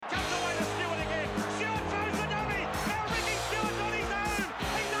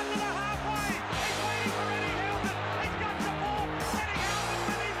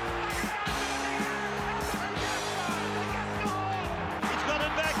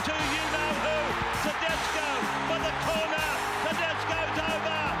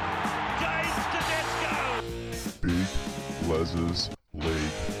Losers League.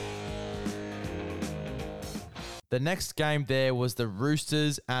 The next game there was the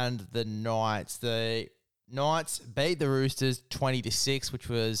Roosters and the Knights. The Knights beat the Roosters 20-6, which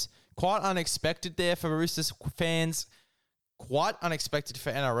was quite unexpected there for Roosters fans. Quite unexpected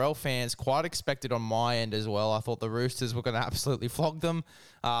for NRL fans. Quite expected on my end as well. I thought the Roosters were going to absolutely flog them.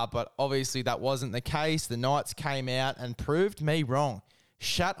 But obviously that wasn't the case. The Knights came out and proved me wrong.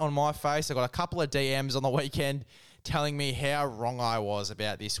 Shat on my face. I got a couple of DMs on the weekend telling me how wrong I was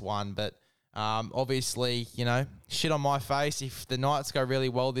about this one. But obviously, shit on my face. If the Knights go really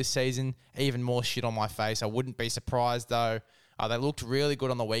well this season, even more shit on my face. I wouldn't be surprised though. They looked really good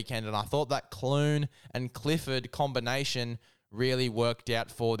on the weekend, and I thought that Clune and Clifford combination really worked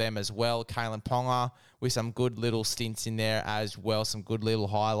out for them as well. Kalen Ponga with some good little stints in there as well, some good little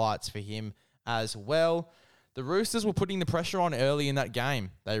highlights for him as well. The Roosters were putting the pressure on early in that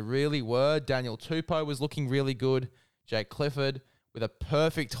game. They really were. Daniel Tupou was looking really good. Jake Clifford with a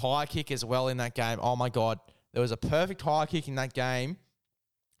perfect high kick as well in that game. Oh my God, there was a perfect high kick in that game,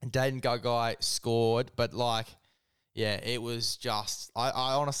 and Dayton Gagai scored, but it was just, I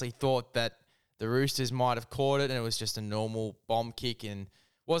honestly thought that the Roosters might have caught it and it was just a normal bomb kick and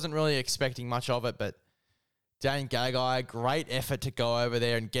wasn't really expecting much of it. But Dane Gagai, great effort to go over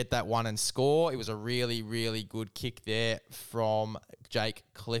there and get that one and score. It was a really, really good kick there from Jake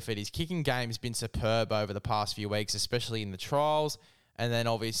Clifford. His kicking game has been superb over the past few weeks, especially in the trials. And then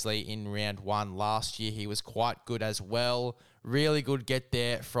obviously in round one last year, he was quite good as well. Really good get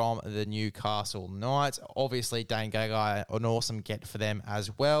there from the Newcastle Knights. Obviously, Dane Gagai, an awesome get for them as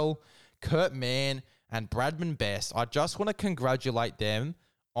well. Kurt Mann and Bradman Best, I just want to congratulate them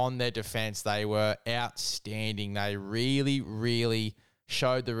on their defense. They were outstanding. They really, really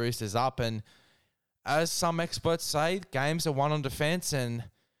showed the Roosters up. And as some experts say, games are won on defense, and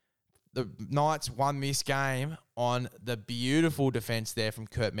the Knights won this game on the beautiful defense there from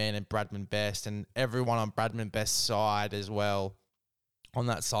Kurt Mann and Bradman Best, and everyone on Bradman Best's side as well on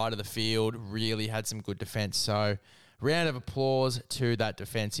that side of the field really had some good defense. So round of applause to that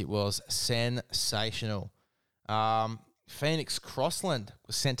defense. It was sensational. Phoenix Crossland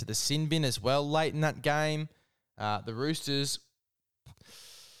was sent to the sin bin as well late in that game. The Roosters,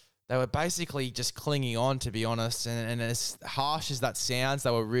 they were basically just clinging on, to be honest. And as harsh as that sounds,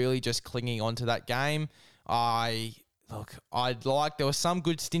 they were really just clinging on to that game. There were some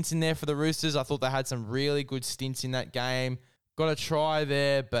good stints in there for the Roosters. I thought they had some really good stints in that game. Got a try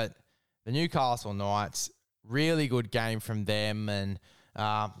there, but the Newcastle Knights, really good game from them. And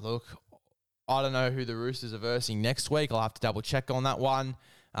I don't know who the Roosters are versing next week. I'll have to double check on that one.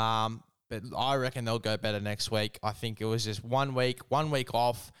 But I reckon they'll go better next week. I think it was just 1 week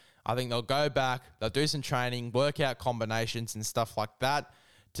off. I think they'll go back, they'll do some training, work out combinations and stuff like that.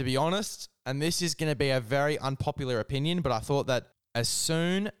 To be honest, and this is going to be a very unpopular opinion, but I thought that as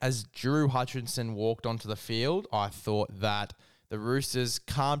soon as Drew Hutchinson walked onto the field, I thought that the Roosters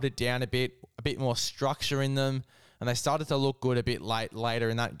calmed it down a bit more structure in them, and they started to look good a bit later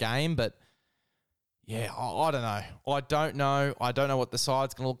in that game. But yeah, I don't know. I don't know what the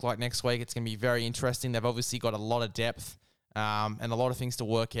side's going to look like next week. It's going to be very interesting. They've obviously got a lot of depth and a lot of things to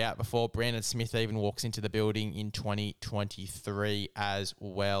work out before Brandon Smith even walks into the building in 2023 as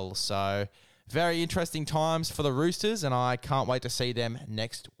well. So very interesting times for the Roosters, and I can't wait to see them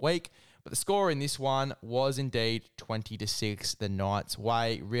next week. But the score in this one was indeed 20-6, the Knights'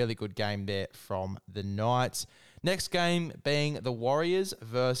 way. Really good game there from the Knights. Next game being the Warriors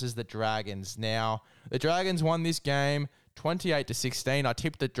versus the Dragons. Now, the Dragons won this game 28-16. I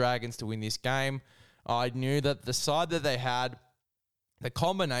tipped the Dragons to win this game. I knew that the side that they had, the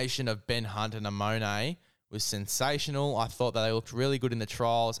combination of Ben Hunt and Amone was sensational. I thought that they looked really good in the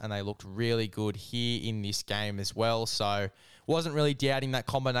trials, and they looked really good here in this game as well. So wasn't really doubting that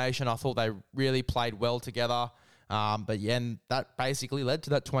combination. I thought they really played well together. But yeah, and that basically led to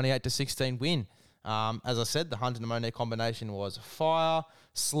that 28-16 win. As I said, the Hunt and Amone combination was fire.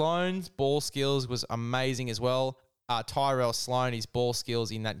 Sloan's ball skills was amazing as well. Tyrell Sloan, his ball skills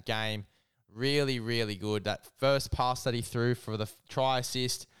in that game, really, really good. That first pass that he threw for the try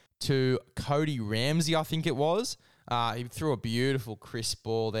assist to Cody Ramsey, I think it was. He threw a beautiful crisp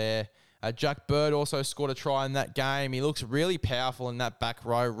ball there. Jack Bird also scored a try in that game. He looks really powerful in that back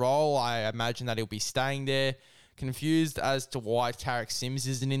row role. I imagine that he'll be staying there. Confused as to why Tarek Sims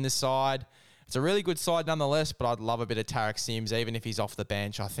isn't in the side. It's a really good side nonetheless, but I'd love a bit of Tarek Sims, even if he's off the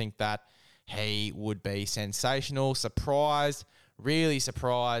bench. I think that he would be sensational. Really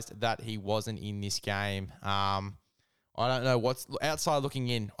surprised that he wasn't in this game. I don't know what's outside looking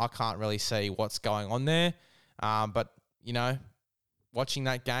in. I can't really see what's going on there. But, watching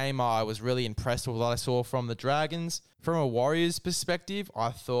that game, I was really impressed with what I saw from the Dragons. From a Warriors perspective,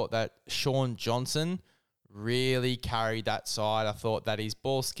 I thought that Sean Johnson really carried that side. I thought that his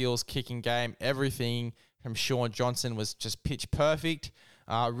ball skills, kicking game, everything from Sean Johnson was just pitch perfect.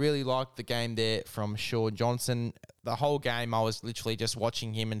 I really liked the game there from Sean Johnson. The whole game, I was literally just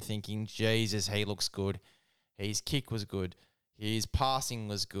watching him and thinking, Jesus, he looks good. His kick was good. His passing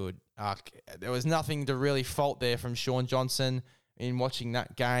was good. There was nothing to really fault there from Sean Johnson. In watching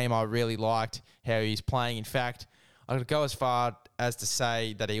that game, I really liked how he's playing. In fact, I could go as far as to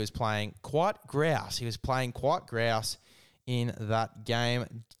say that he was playing quite grouse. He was playing quite grouse in that game.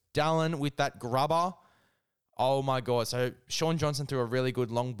 Dallin with that grubber. Oh, my God. So Sean Johnson threw a really good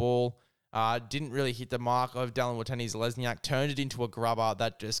long ball. Didn't really hit the mark of Dallin Watene-Zelezniak. Turned it into a grubber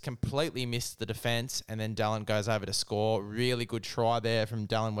that just completely missed the defense. And then Dallin goes over to score. Really good try there from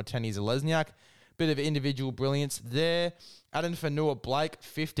Dallin Watene-Zelezniak. Bit of individual brilliance there. Addin Fonua-Blake,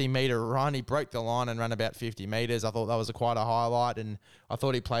 50-metre run. He broke the line and ran about 50 metres. I thought that was quite a highlight, and I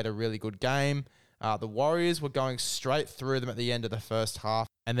thought he played a really good game. The Warriors were going straight through them at the end of the first half.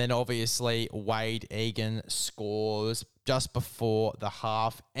 And then obviously Wade Egan scores just before the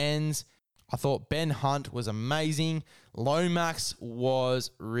half ends. I thought Ben Hunt was amazing. Lomax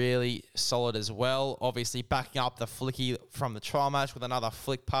was really solid as well. Obviously backing up the flicky from the trial match with another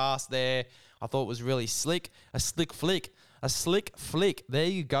flick pass there. I thought it was really slick. A slick flick. There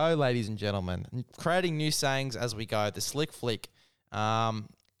you go, ladies and gentlemen. Creating new sayings as we go. The slick flick.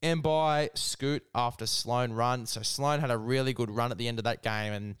 Mbai scoot after Sloan run. So Sloan had a really good run at the end of that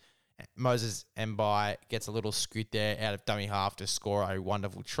game, and Moses Mbai gets a little scoot there out of dummy half to score a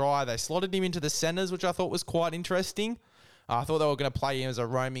wonderful try. They slotted him into the centres, which I thought was quite interesting. I thought they were going to play him as a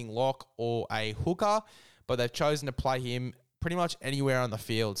roaming lock or a hooker, but they've chosen to play him pretty much anywhere on the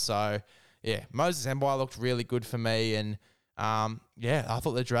field. So, yeah, Moses Mbai looked really good for me, and I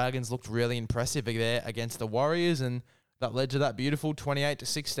thought the Dragons looked really impressive there against the Warriors, and that led to that beautiful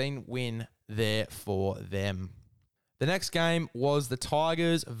 28-16 win there for them. The next game was the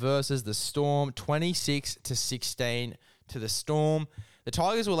Tigers versus the Storm, 26-16 to the Storm. The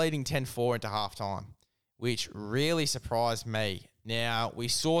Tigers were leading 10-4 into halftime, which really surprised me. Now, we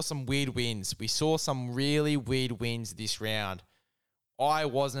saw some weird wins. We saw some really weird wins this round. I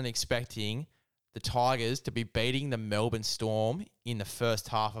wasn't expecting the Tigers to be beating the Melbourne Storm in the first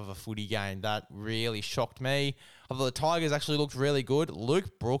half of a footy game. That really shocked me. Although the Tigers actually looked really good.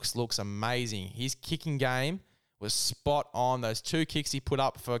 Luke Brooks looks amazing. His kicking game was spot on. Those two kicks he put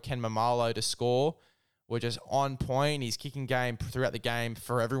up for Ken Mamalo to score were just on point. His kicking game throughout the game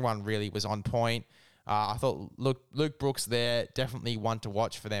for everyone really was on point. I thought Luke Brooks there, definitely one to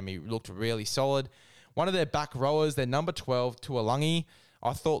watch for them. He looked really solid. One of their back rowers, their number 12, Tuolangi,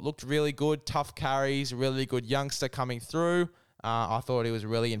 I thought looked really good. Tough carries, really good youngster coming through. I thought he was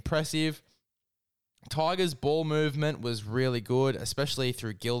really impressive. Tigers' ball movement was really good, especially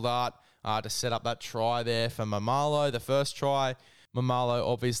through Gildart to set up that try there for Mamalo, the first try. Mamalo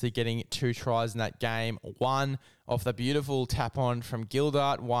obviously getting 2 tries in that game. One off the beautiful tap-on from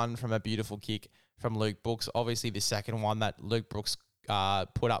Gildart, one from a beautiful kick from Luke Brooks. Obviously, the second one that Luke Brooks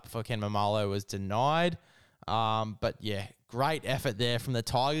put up for Ken Mamalo was denied. But yeah, great effort there from the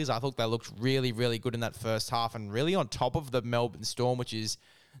Tigers. I thought they looked really, really good in that first half and really on top of the Melbourne Storm, which is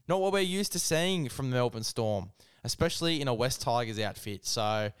not what we're used to seeing from the Melbourne Storm, especially in a West Tigers outfit.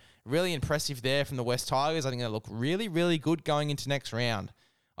 So really impressive there from the West Tigers. I think they look really, really good going into next round.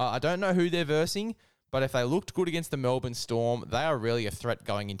 I don't know who they're versing, but if they looked good against the Melbourne Storm, they are really a threat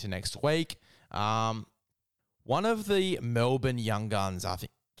going into next week. One of the Melbourne young guns, I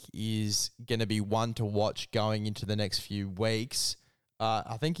think, is going to be one to watch going into the next few weeks.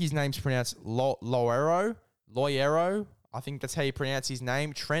 I think his name's pronounced Loiero. I think that's how you pronounce his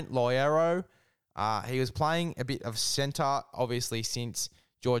name. Trent Loiero. He was playing a bit of centre, obviously, since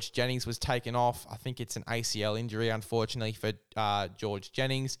George Jennings was taken off. I think it's an ACL injury, unfortunately, for George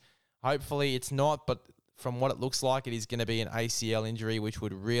Jennings. Hopefully it's not, but from what it looks like, it is going to be an ACL injury, which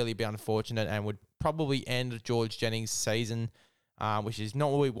would really be unfortunate and would probably end George Jennings' season, which is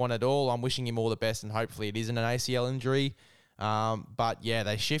not what we want at all. I'm wishing him all the best, and hopefully it isn't an ACL injury. But yeah,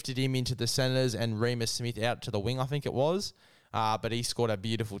 they shifted him into the centres and Remus Smith out to the wing, I think it was. But he scored a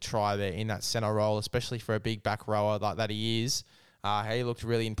beautiful try there in that centre role, especially for a big back rower like that he is. He looked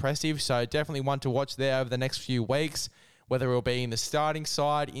really impressive. So definitely one to watch there over the next few weeks, whether it'll be in the starting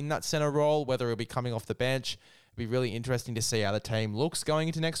side in that centre role, whether it'll be coming off the bench. It'll be really interesting to see how the team looks going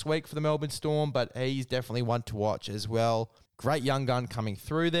into next week for the Melbourne Storm, but he's definitely one to watch as well. Great young gun coming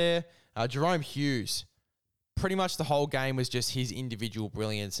through there. Jerome Hughes. Pretty much the whole game was just his individual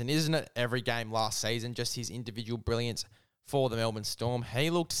brilliance. And isn't it every game last season, just his individual brilliance? for the Melbourne Storm. He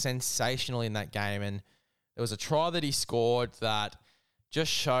looked sensational in that game, and there was a try that he scored that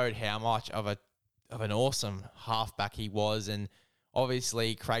just showed how much of an awesome halfback he was. And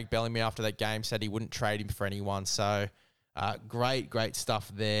obviously, Craig Bellamy after that game said he wouldn't trade him for anyone. So great stuff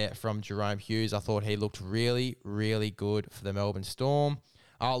there from Jerome Hughes. I thought he looked really, really good for the Melbourne Storm.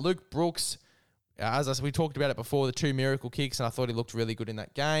 Luke Brooks, we talked about it before, the 2 miracle kicks, and I thought he looked really good in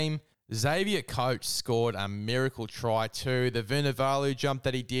that game. Xavier Coates scored a miracle try too. The Vunivalu jump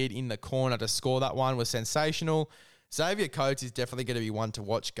that he did in the corner to score that one was sensational. Xavier Coates is definitely going to be one to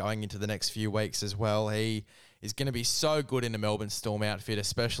watch going into the next few weeks as well. He is going to be so good in the Melbourne Storm outfit,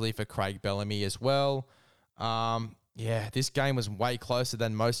 especially for Craig Bellamy as well. This game was way closer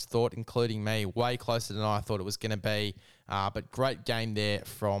than most thought, including me. Way closer than I thought it was going to be. But great game there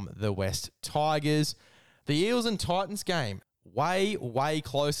from the West Tigers. The Eels and Titans game. Way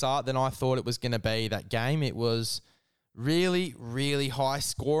closer than I thought it was going to be, that game. It was really, really high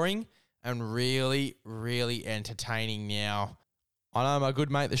scoring and really, really entertaining now. I know my good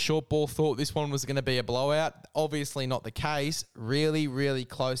mate, the short ball, thought this one was going to be a blowout. Obviously not the case. Really, really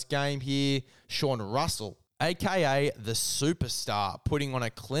close game here. Sean Russell, a.k.a. the superstar, putting on a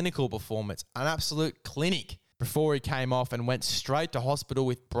clinical performance, an absolute clinic, before he came off and went straight to hospital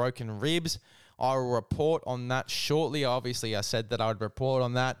with broken ribs. I will report on that shortly. Obviously, I said that I would report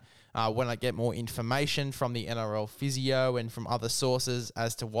on that when I get more information from the NRL physio and from other sources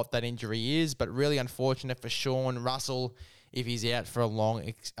as to what that injury is. But really unfortunate for Sean Russell if he's out for a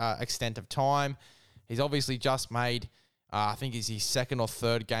long extent of time. He's obviously just made, I think it's his 2nd or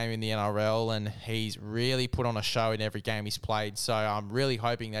 3rd game in the NRL, and he's really put on a show in every game he's played. So I'm really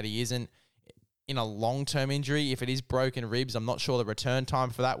hoping that he isn't in a long-term injury. If it is broken ribs, I'm not sure the return time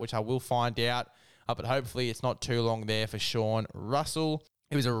for that, which I will find out. But hopefully it's not too long there for Sean Russell.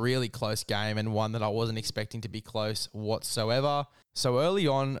 It was a really close game and one that I wasn't expecting to be close whatsoever. So early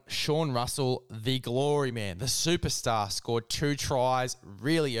on, Sean Russell, the glory man, the superstar, scored 2 tries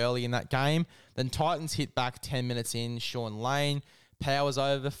really early in that game. Then Titans hit back 10 minutes in. Sean Lane powers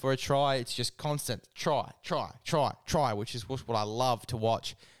over for a try. It's just constant try, which is what I love to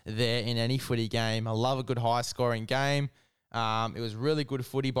watch there in any footy game. I love a good high-scoring game. It was really good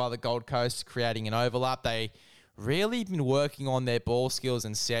footy by the Gold Coast, creating an overlap. They really been working on their ball skills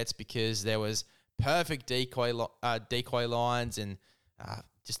and sets because there was perfect decoy lines and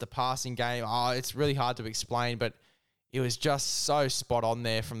just the passing game. It's really hard to explain, but it was just so spot on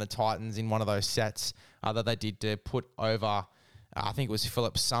there from the Titans in one of those sets that they did to put over, I think it was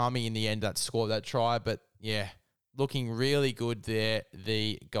Philip Sami in the end that scored that try. But yeah, looking really good there,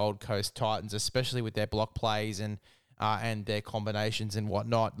 the Gold Coast Titans, especially with their block plays and their combinations and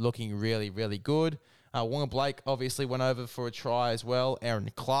whatnot, looking really, really good. Wonga Blake obviously went over for a try as well. Aaron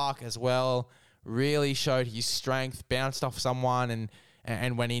Clark as well really showed his strength, bounced off someone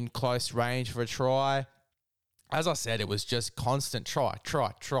and went in close range for a try. As I said, it was just constant try,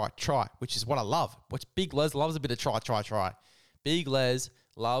 which is what I love. Which Big Les loves a bit of try. Big Les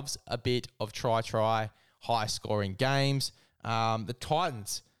loves a bit of try, high-scoring games. The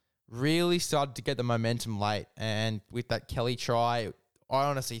Titans really started to get the momentum late, and with that Kelly try, I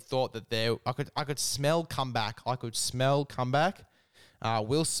honestly thought that I could smell comeback.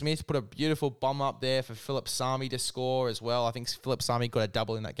 Will Smith put a beautiful bomb up there for Philip Sami to score as well. I think Philip Sami got a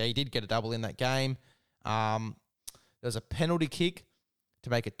double in that game. He did get a double in that game. There was a penalty kick to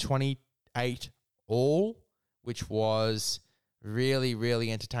make it 28-all, which was really,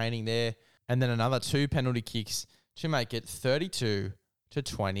 really entertaining there. And then another 2 penalty kicks to make it 32-28.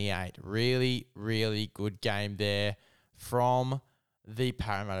 Really, really good game there from the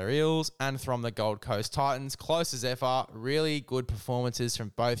Parramatta Eels and from the Gold Coast Titans. Close as ever. Really good performances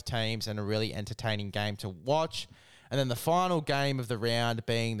from both teams and a really entertaining game to watch. And then the final game of the round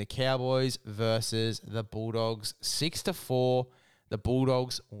being the Cowboys versus the Bulldogs. 6-4, the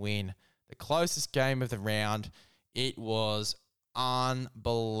Bulldogs win. The closest game of the round. It was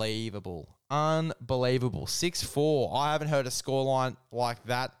unbelievable. 6-4. I haven't heard a scoreline like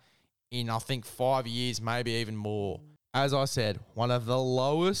that in, I think, 5 years, maybe even more. As I said, one of the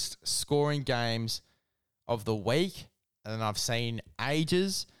lowest scoring games of the week, and I've seen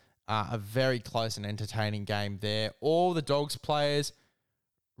ages. A very close and entertaining game there. All the Dogs players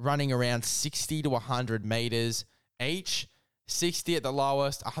running around 60 to 100 meters each. 60 at the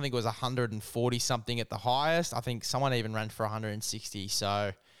lowest. I think it was 140 something at the highest. I think someone even ran for 160.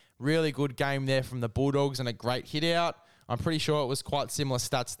 So really good game there from the Bulldogs and a great hit out. I'm pretty sure it was quite similar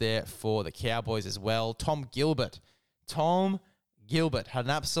stats there for the Cowboys as well. Tom Gilbert had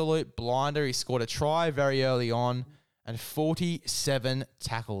an absolute blinder. He scored a try very early on and 47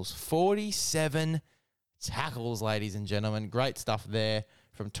 tackles. 47 tackles, ladies and gentlemen. Great stuff there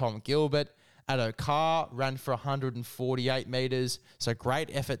from Tom Gilbert. Addo-Carr ran for 148 metres. So great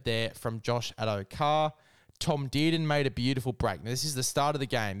effort there from Josh Addo-Carr. Tom Dearden made a beautiful break. Now, this is the start of the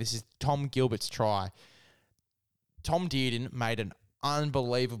game. This is Tom Gilbert's try. Tom Dearden made an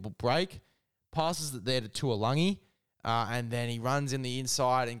unbelievable break. Passes it there to Tuolungi. And then he runs in the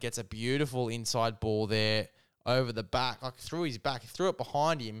inside and gets a beautiful inside ball there over the back. Like through his back. He threw it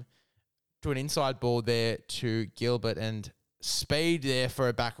behind him to an inside ball there to Gilbert. And speed there for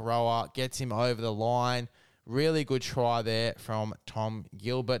a back rower. Gets him over the line. Really good try there from Tom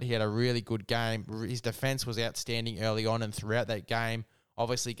Gilbert. He had a really good game. His defense was outstanding early on and throughout that game.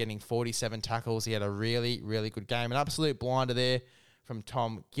 Obviously getting 47 tackles. He had a really, really good game. An absolute blinder there from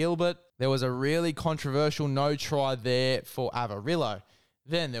Tom Gilbert. There was a really controversial no try there for Averillo.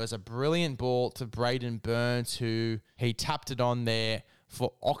 Then there was a brilliant ball to Braden Burns, who he tapped it on there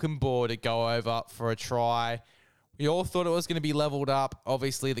for Ockenbaugh to go over for a try. We all thought it was going to be leveled up.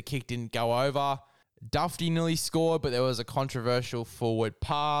 Obviously, the kick didn't go over. Dufty nearly scored, but there was a controversial forward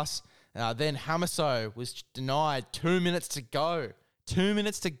pass. Then Hamiso was denied 2 minutes to go. 2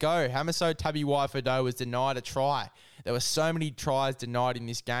 minutes to go. Hamiso Tabuai-Fidow was denied a try. There were so many tries denied in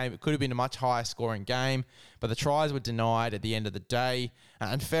this game. It could have been a much higher scoring game, but the tries were denied at the end of the day.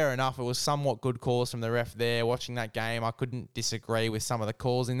 And fair enough, it was somewhat good calls from the ref there. Watching that game, I couldn't disagree with some of the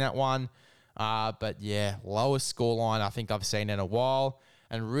calls in that one. But yeah, lowest scoreline I think I've seen in a while.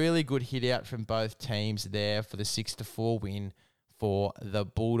 And really good hit out from both teams there for the 6-4 win for the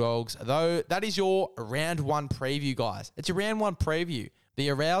Bulldogs. Though that is your round one preview, guys. It's a round one preview. The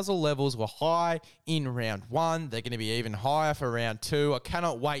arousal levels were high in round one. They're going to be even higher for round two. I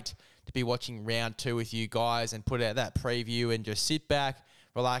cannot wait to be watching round two with you guys and put out that preview and just sit back,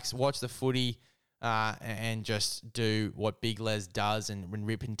 relax, watch the footy, and just do what Big Les does and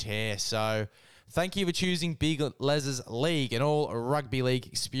rip and tear. So thank you for choosing Big Les's League and all rugby league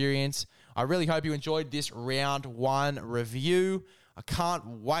experience. I really hope you enjoyed this round one review. I can't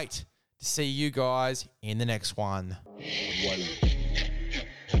wait to see you guys in the next one.